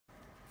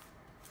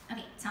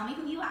Tell me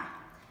who you are.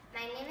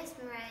 My name is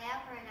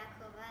Maria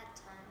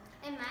Hornakovatan.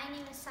 And my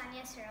name is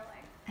Sonia Surler.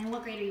 And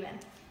what grade are you in?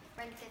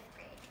 We're in 5th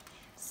grade.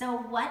 So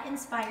what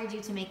inspired you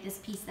to make this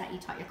piece that you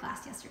taught your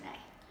class yesterday?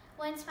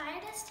 What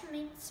inspired us to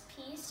make this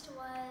piece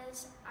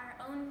was our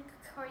own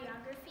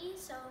choreography.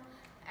 So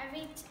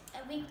every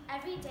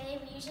day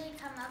we usually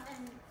come up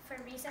for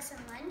recess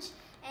and lunch,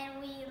 and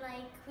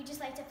we just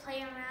like to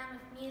play around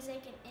with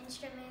music and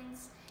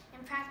instruments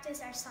and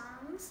practice our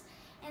songs.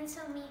 And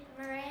so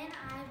Maria and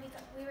I,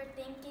 we were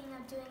thinking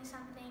of doing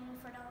something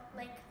for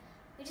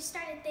we just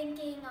started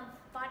thinking of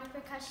body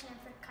percussion and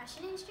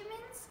percussion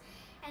instruments.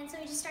 And so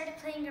we just started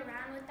playing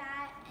around with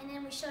that, and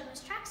then we showed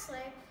Miss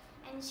Traxler,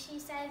 and she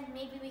said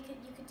maybe you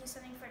could do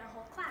something for the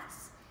whole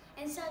class.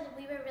 And so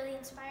we were really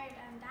inspired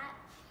on that.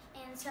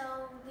 And so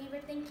we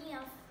were thinking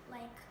of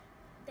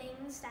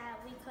things that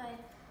we could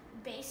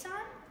base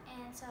on,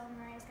 and so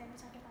Maria's going to be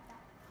talking about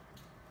that.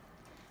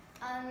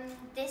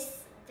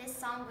 This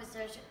song was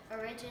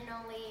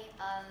originally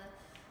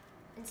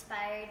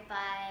inspired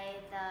by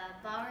the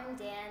ballroom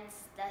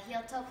dance, the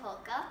heel toe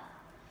polka,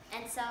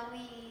 and so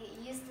we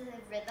used the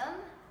rhythm.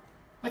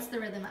 What's the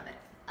rhythm of it?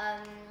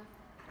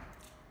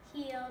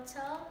 Heel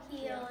toe,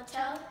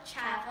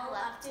 travel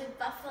up to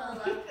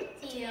Buffalo.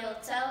 Heel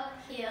toe,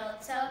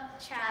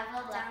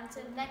 travel down to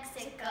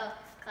Mexico.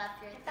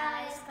 Clap your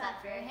thighs,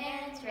 clap your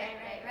hands, right,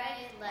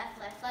 left,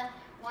 left.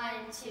 1,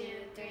 2,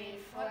 3,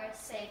 4,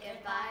 say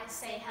goodbye,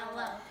 say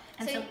hello.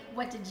 And so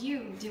what did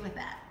you do with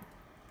that?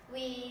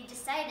 We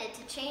decided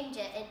to change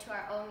it into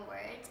our own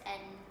words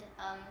and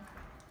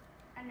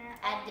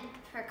add the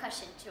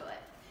percussion to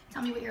it.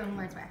 Tell me what your own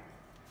words were.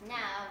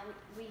 Now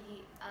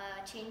we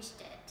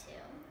changed it to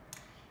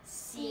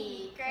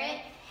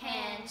secret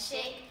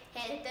handshake,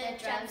 hit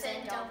the drums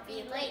and don't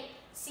be late.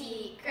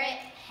 Secret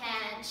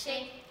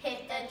handshake,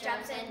 hit the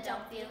drums and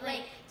don't be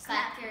late.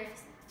 Clap your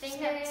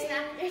fingers,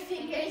 snap your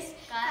fingers,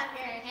 clap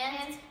your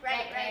hands,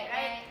 right,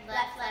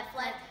 left, left.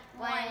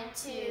 1,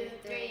 2,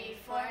 3,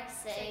 4,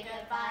 say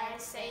goodbye,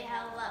 say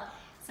hello.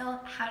 So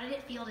how did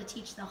it feel to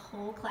teach the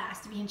whole class,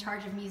 to be in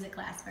charge of music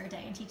class for a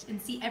day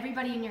and see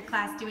everybody in your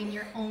class doing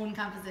your own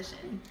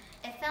composition?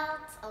 It felt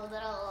a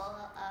little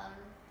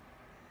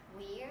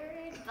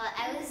weird, but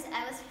I was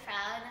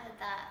proud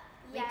that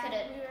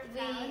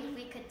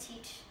we could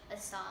teach a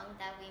song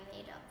that we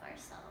made up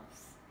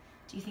ourselves.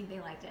 Do you think they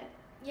liked it?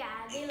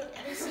 Yeah,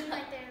 they seem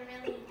like they're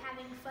really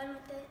having fun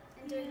with it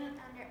and doing it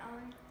on their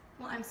own.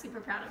 Well, I'm super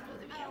proud of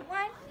both of you.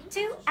 1,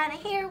 2, and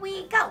here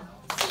we go.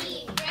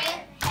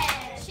 Secret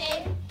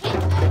handshake, hit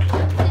the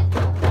drums and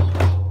don't be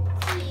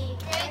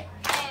late. Secret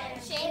handshake, hit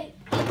the drums and don't be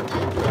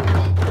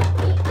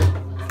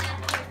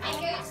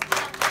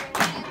late.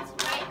 Snap your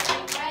fingers, clap your hands,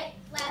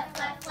 right,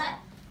 left,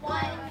 left.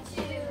 1,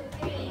 2,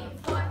 3,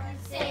 4,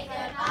 say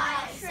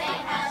goodbye, say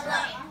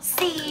hello.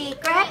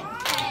 Secret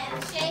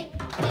Handshake,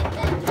 hit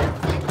the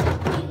drums and don't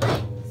be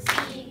late.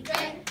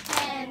 Secret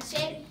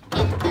handshake,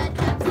 hit the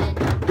drums and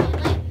don't be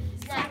late.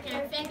 Snap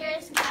your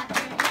fingers, clap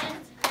your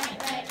hands,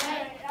 right,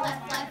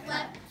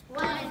 left.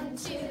 1,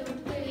 2,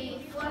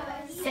 3, 4,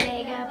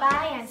 Say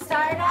goodbye and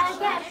start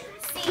again.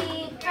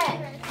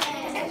 Secret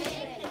handshake.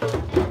 Secret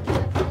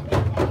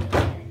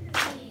handshake.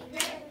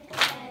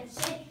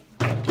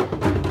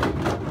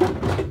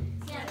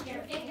 Snap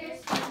your fingers,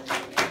 right,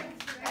 left.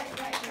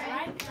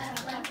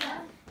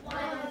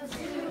 1, 2,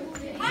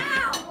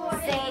 3, 4.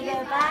 Say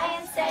goodbye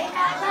and say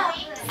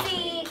hello.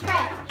 Secret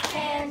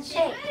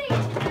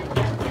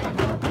handshake.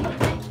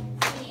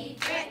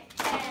 Secret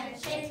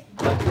handshake.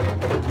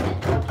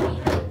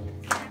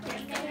 Snap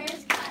your fingers,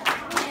 clap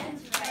your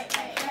hands,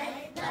 right,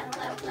 left.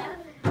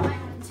 1,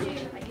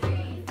 2,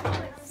 3,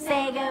 4.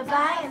 Say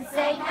goodbye and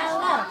say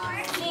hello.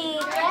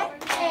 Secret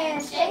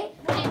handshake.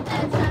 Hit the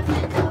drums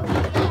and don't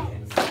be late.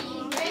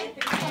 Secret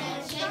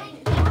handshake.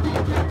 Hit the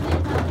drums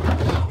and don't be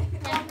late.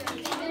 Snap your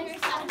fingers,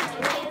 clap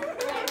your hands,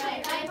 right,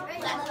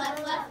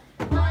 left.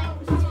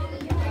 1, 2,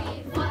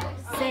 3, 4.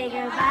 Say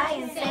goodbye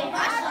and say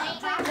hello.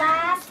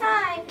 Last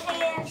time,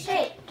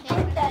 handshake.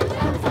 Hit the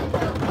drums and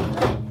don't be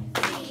late.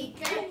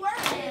 Secret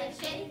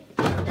handshake.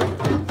 Hit the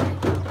drums and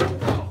don't be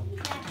late.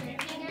 Snap your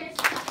fingers,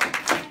 clap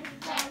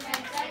your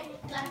hands,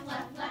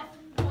 right, left.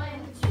 1,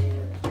 2,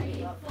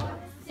 3, 4.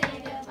 Say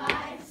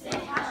goodbye, say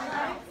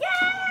hello.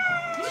 Yay!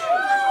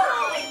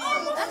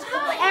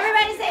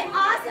 Everybody say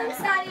awesome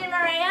stuff.